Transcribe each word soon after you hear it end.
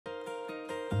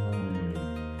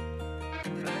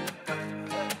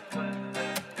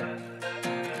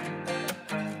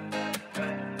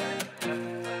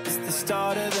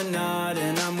Hi,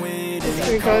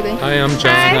 I'm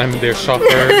John. I'm their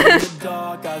chauffeur.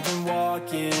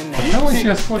 Apparently she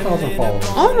has 4,000 followers.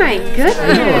 Oh my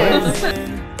goodness!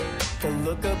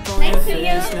 Nice to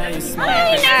you.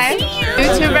 Hi, nice to you.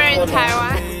 YouTuber in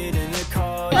Taiwan.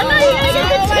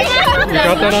 You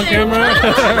got that on camera?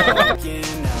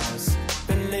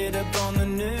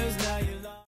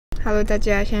 Hello， 大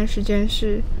家，现在时间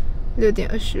是6点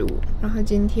25，然后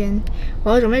今天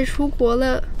我要准备出国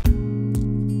了。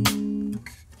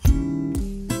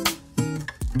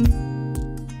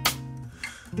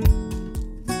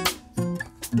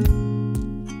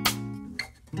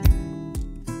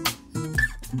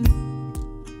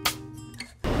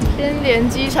先连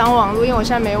机场网络，因为我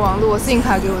现在没网络，我SIM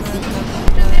卡给我弟。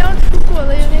真的要出国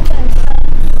了，有点感伤。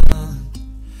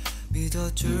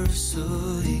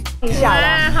哇，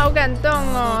好感动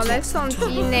哦！来送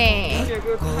机呢。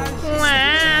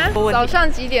哇，早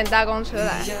上几点搭公车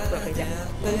来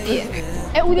？5点。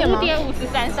哎，5点吗？5点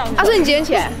53上。啊，所以你几点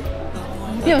起来？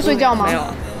你有睡觉吗？没有，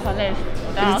很累。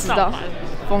我就知道，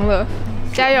疯了，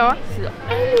加油！是，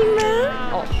爱你们。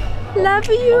哦。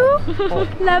Love you,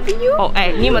 love you。哦，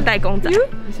哎，你有没有带公仔？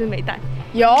你是没带？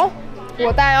有，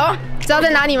我带哦。知道在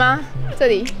哪里吗？这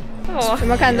里。哦，有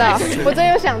没有看到？我真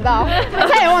有想到，我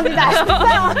差点忘记带，差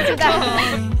点忘记带。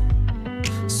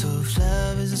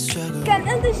感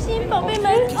恩的心，宝贝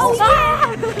们，哦耶，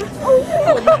哦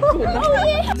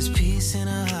耶！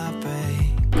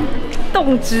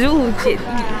动植物检疫。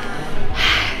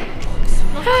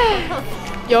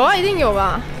有啊，一定有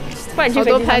吧。不然你去好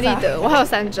多拍立得，我还有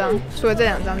3张，除了这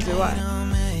2张之外。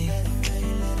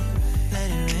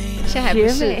现在还不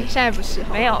是，现在不是，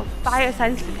没有，8月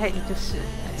30开始就是。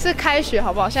是开学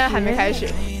好不好？现在还没开学。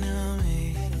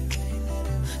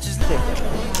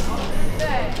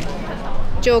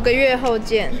9个月后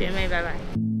见，学妹，拜拜。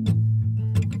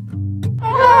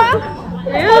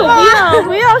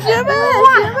不要，学妹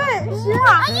，10号。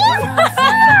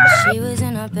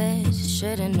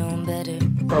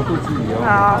照顾自己哦。好，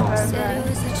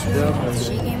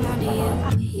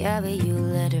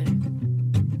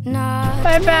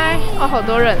拜拜。哦，好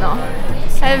多人哦，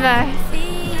拜拜，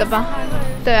对吧？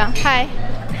对啊，嗨，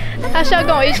他是要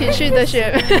跟我一起去的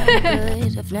学妹。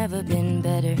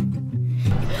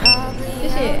谢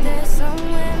谢，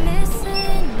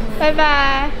拜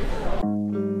拜。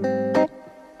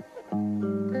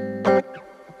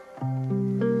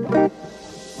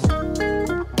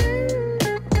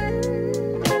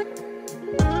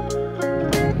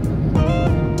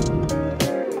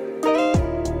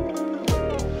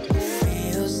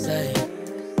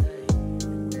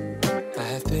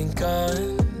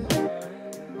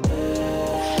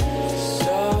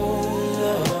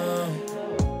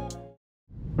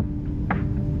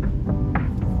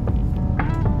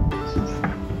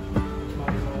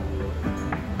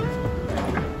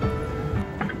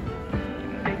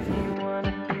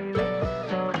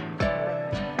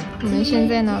我们现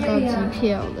在拿到机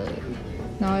票了，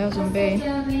然后要准备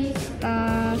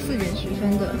搭4点10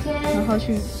分的，然后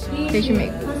飞去美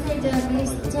国。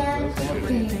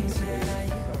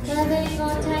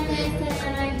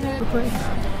不会，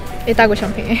哎，大过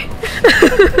相片哎。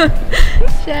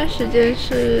现在时间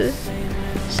是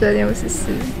12点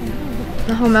54，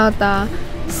然后我们要搭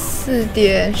4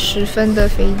点10分的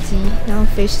飞机，然后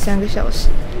飞13个小时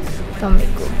到美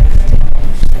国。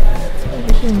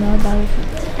这就是我们要搭的飞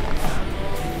机。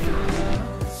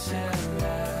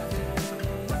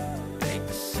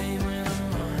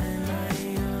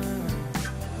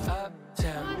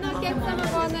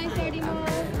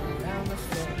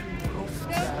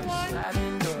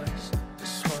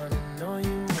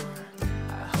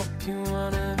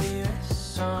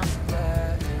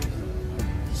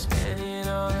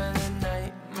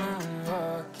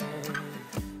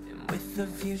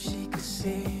She could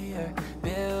see her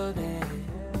building.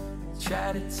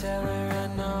 Try to tell her I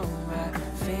know I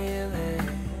feel it.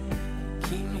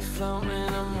 Keep me floating,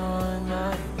 I'm on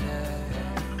my back.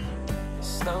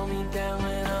 Slow me down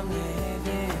when I'm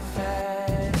living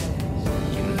fast.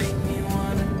 You make me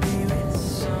wanna be with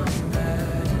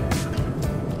somebody,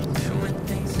 doing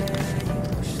things that I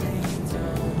usually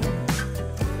don't.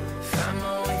 Find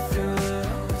my way through the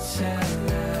hotel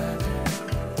lobby,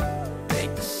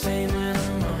 make the same when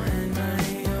I'm on my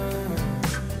own.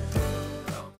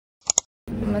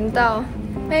 我们到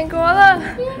美国了，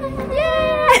耶！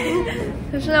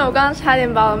可是呢，我刚刚差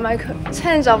点把我的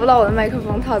差点找不到我的麦克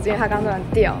风套子，因为它刚突然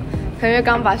掉，可能因为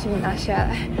刚把行李拿下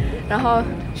来，然后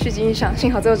虚惊一场，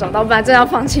幸好最后找到，本来真的要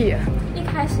放弃了。一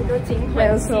开始就惊没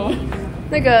有错，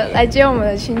那个来接我们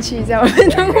的亲戚在外面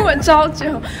等我超久，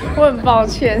我很抱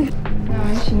歉。拿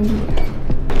完行李。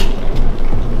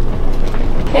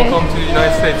Okay. Welcome to the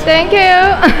United States. Thank you.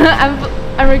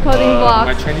 I'm recording vlog.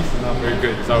 My Chinese is not very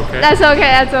good. Is that okay? That's okay.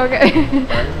 That's okay.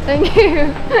 Right. Thank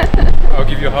you. I'll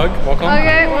give you a hug. Welcome.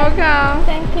 Okay. Welcome.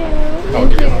 Thank you. I'll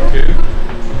give you a hug too.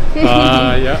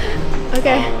 Yeah.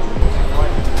 Okay.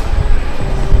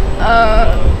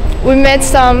 We met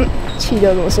some 气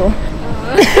流怎么说？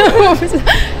我不知道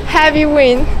heavy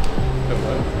wind.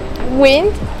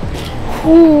 Wind?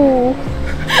 Ooh.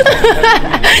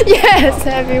 Yes,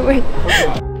 heavy wind.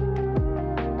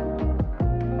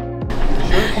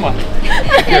 Sure? Come on.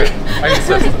 Here, I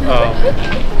insist.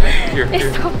 Here.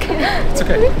 It's okay. It's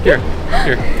okay. Here,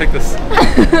 take this.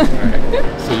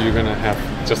 Alright. So you're gonna have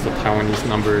just a Taiwanese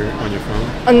number on your phone?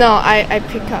 Oh no, I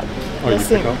pick up. Oh, you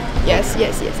pick up? Yes.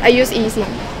 I use eSIM.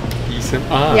 eSIM?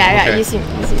 Ah, Yeah, okay. eSIM.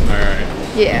 Alright.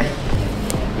 Yeah.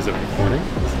 Is it recording?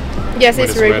 Yes, What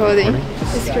it's is red recording. recording?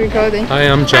 It's recording. Hi,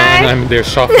 I'm John. Hi. I'm their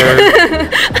chauffeur.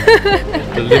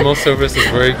 The limo service is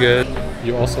very good.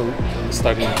 You also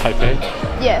study in Taipei?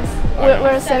 Yes,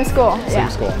 we're same school. Same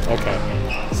school. Okay.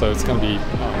 So it's gonna be.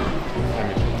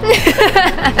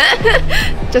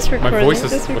 Just recording. My voice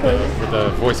is Just with recording. the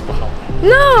voice behind.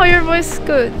 No, your voice is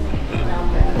good.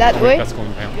 That way? That's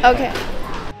going down. Okay.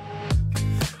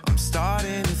 I'm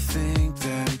starting to think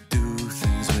that we do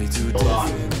things way too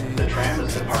differently. The tram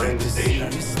is departing the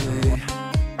station.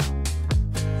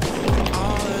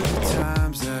 All of the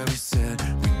times that we said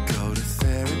we go to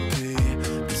therapy,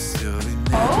 but still we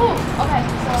never. Oh, okay.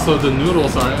 So the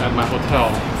noodles are at my hotel.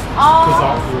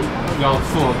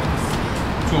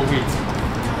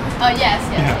 Oh, yes.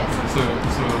 So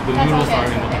the That's noodles okay. are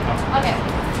in the hotel. Okay.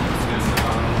 And,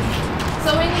 So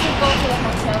we need to go to the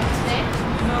hotel today?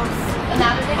 No.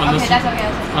 Another day? Unless Okay, that's okay.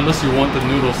 unless you want the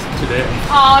noodles today.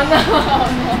 Oh, no.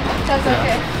 That's Yeah.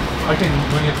 okay. I can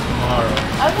bring it tomorrow.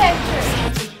 Okay,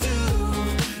 sure.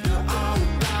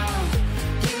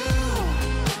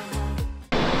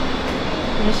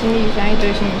 我们行李箱一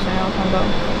堆行李箱要放到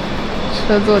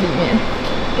车座里面，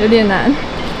有点难，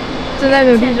正在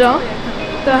努力中。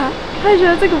对啊，他还觉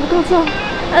得这个不够重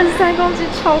，23公斤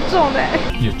超重的。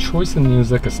 Your choice in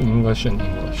music is English and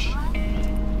English.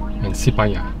 And 西班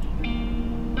牙.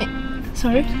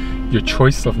 Sorry? Your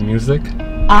choice of music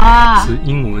啊是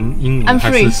英文 I'm 还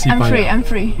free. 是西班牙 I'm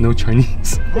free. No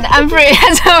Chinese. I'm free.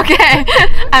 That's okay.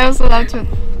 I also love to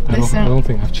I listen. don't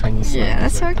think I have Chinese. Yeah,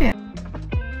 that's music. okay.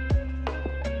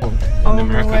 In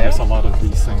America, where? there's a lot of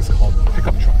these things called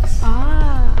pickup trucks.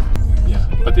 Ah. Yeah,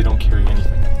 but they don't carry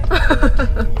anything.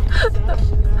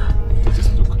 They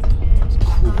just look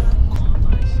cool.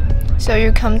 So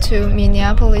you come to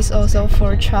Minneapolis also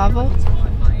for travel?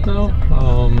 No,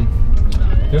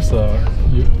 there's a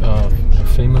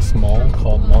famous mall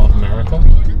called Mall of America,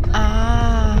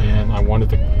 Ah. and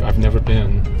I've never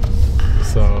been,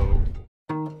 so.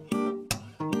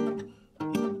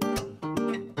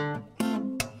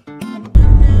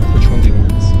 Which one do you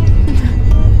want?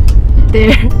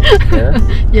 There. There?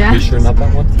 Yeah. Are you sure not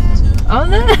that one? Oh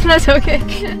no, that's okay.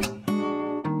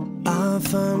 I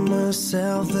find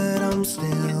myself that I'm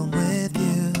still with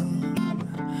you.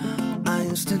 I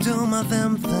used to do my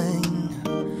damn thing,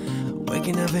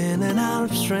 waking up in and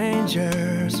out of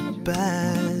strangers'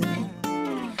 bed.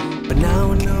 But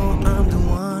now I know I'm the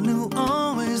one who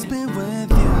always been with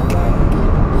you.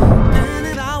 In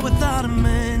and out without a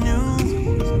menu.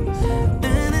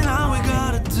 In and out we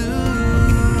gotta do.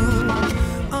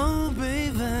 Oh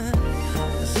baby,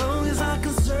 as long as I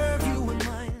can serve you with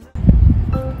mine.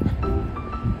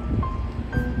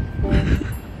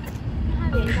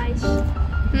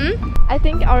 I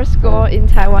think our school in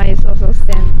Taiwan is also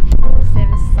same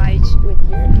site with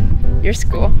your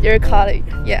school, your college.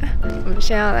 Yeah. 我们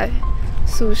现在要来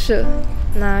宿舍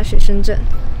拿学生证，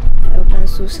还有办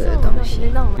宿舍的东西。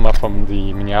 I'm up from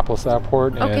the Minneapolis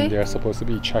airport, and Okay. they're supposed to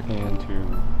be checking into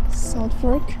South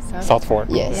Fork. South Fork.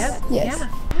 Yes. Yes.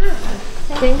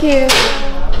 Thank you.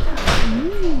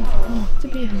 这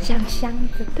边很像箱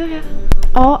子。对啊。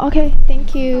Oh, okay.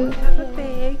 Thank you.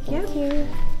 Big, yep. Thank you.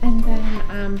 And then,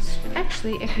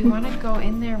 actually, if you want to go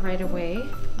in there right away,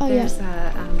 Oh, yeah. there's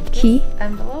a Key.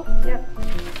 envelope. Yep.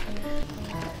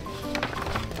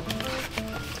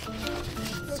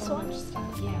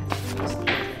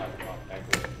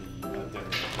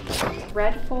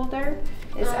 Red folder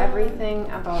is everything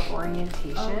about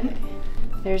orientation.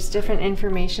 There's different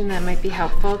information that might be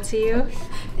helpful to you.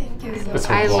 This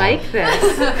I one's long. like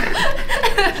this.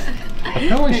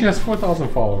 Apparently she has 4,000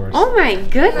 followers. Oh my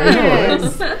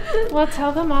goodness! Well,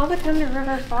 tell them all to come to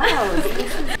River Falls.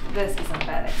 This isn't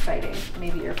that exciting.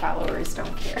 Maybe your followers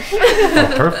don't care.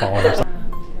 Well, her followers.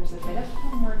 There's a bit of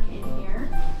homework in here.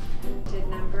 Did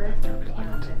number, it's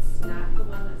not the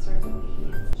one that starts with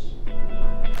E.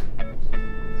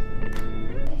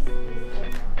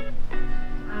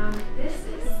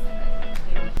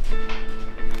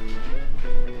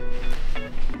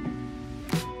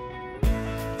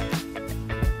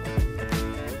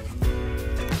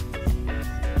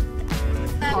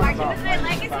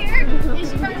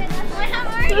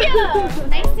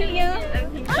 Nice to meet you.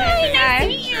 Hi, nice to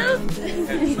meet you.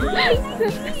 Nice to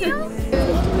meet you.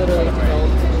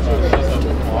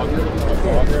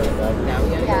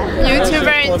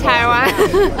 YouTuber in Taiwan.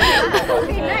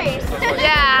 Okay, nice.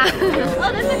 Yeah.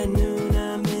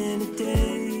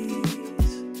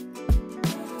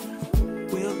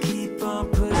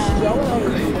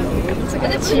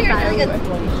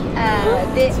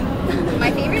 Oh, this is.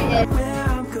 My favorite is.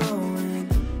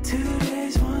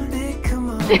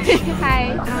 Hi.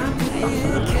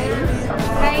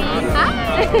 Hi. Hi.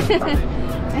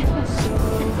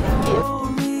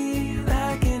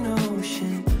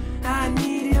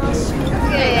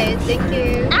 Good, thank you.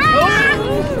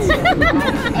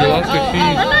 You lost the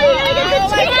keys.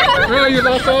 Oh, you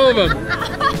lost all of them.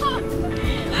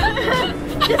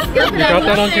 You got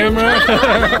that on camera?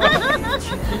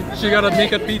 She got a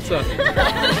naked pizza.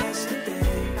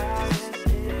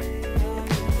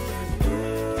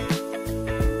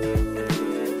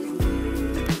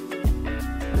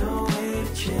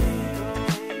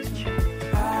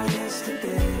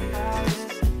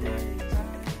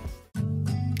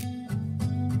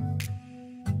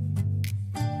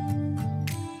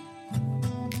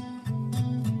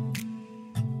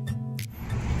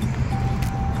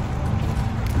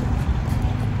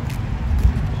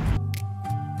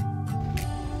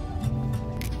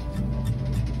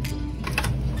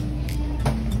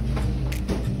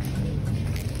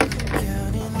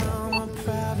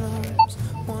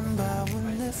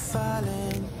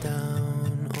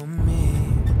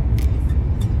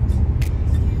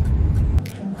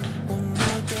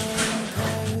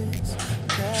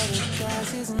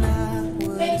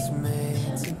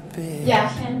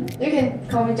 Yeah, you can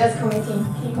call me, just call me Ting.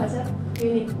 Hey, what's up?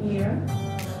 You need mirror?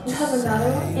 You have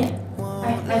another one? Yeah.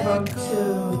 I brought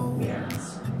 2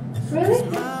 mirrors. Really?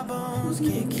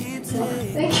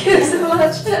 Thank you so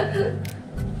much.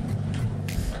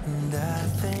 And I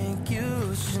think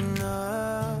you should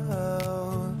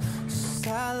know just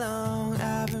how long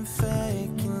I've been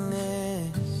faking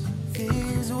this.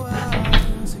 These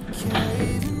walls are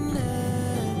caving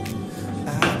in. I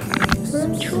could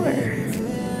Room tour.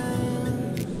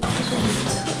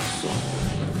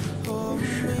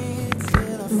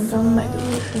我们刚买的卫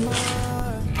生纸，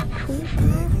厨房、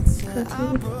客厅，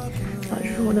这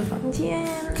是我的房间。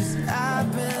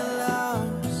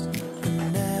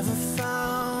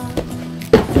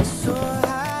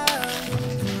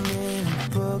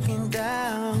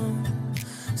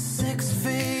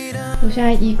我现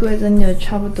在衣柜整理的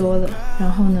差不多了，然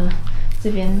后呢，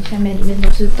这边下面里面都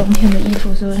是冬天的衣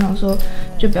服，所以我想说，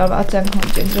就不要把它占空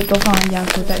间，就都放在压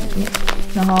缩袋里面，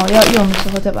然后要用的时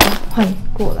候再把它换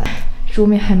过来。桌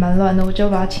面还蛮乱的，我就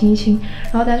把它清一清，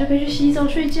然后等下就可以去洗澡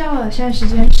睡觉了。现在时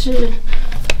间是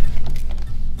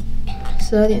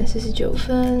12点49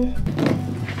分。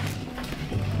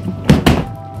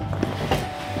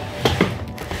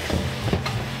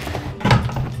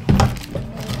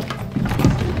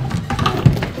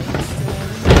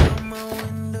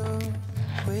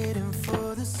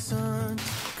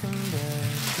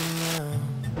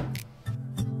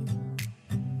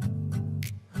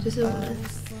这是我们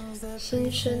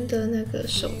新生的那个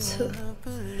手册，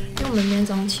因为我们明天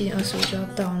早上7点25就要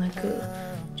到那个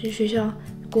就是学校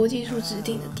国际处指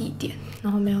定的地点，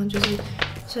然后没有就是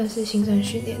算是新生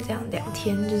训练这样2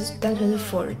天，就是单纯是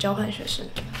for 交换学生。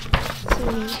是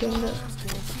明天的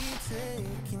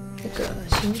那个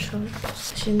行程，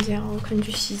先这样，我可能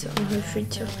去洗澡，然后睡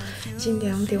觉。已经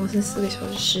2点，我剩4个小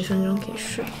时10分钟可以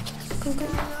睡。Go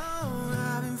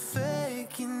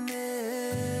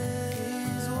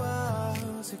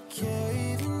go。Okay.